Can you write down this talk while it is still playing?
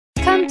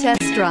Come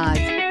test drive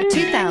the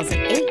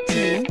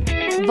 2018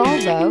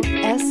 Volvo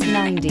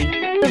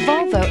S90. The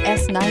Volvo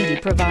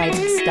S90 provides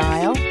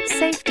style,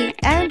 safety,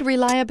 and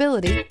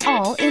reliability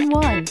all in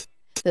one.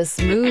 The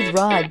smooth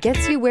ride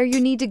gets you where you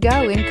need to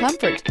go in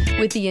comfort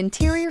with the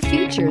interior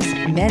features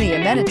many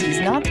amenities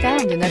not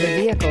found in other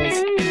vehicles.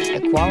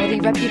 The quality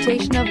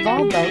reputation of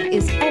Volvo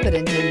is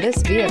evident in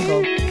this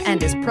vehicle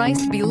and is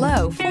priced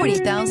below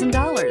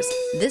 $40,000.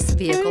 This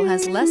vehicle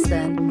has less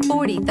than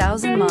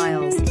 40,000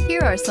 miles.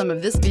 Here are some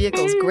of this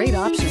vehicle's great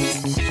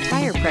options: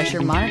 tire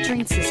pressure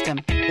monitoring system,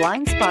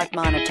 blind spot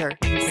monitor,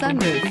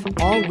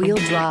 sunroof, all-wheel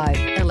drive,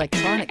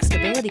 electronic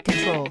stability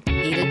control,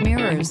 heated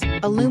mirrors,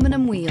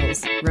 aluminum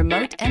wheels,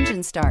 remote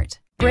engine start,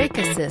 brake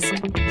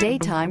assist,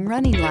 daytime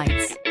running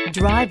lights.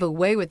 Drive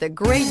away with a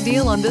great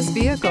deal on this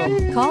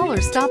vehicle. Call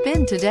or stop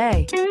in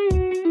today.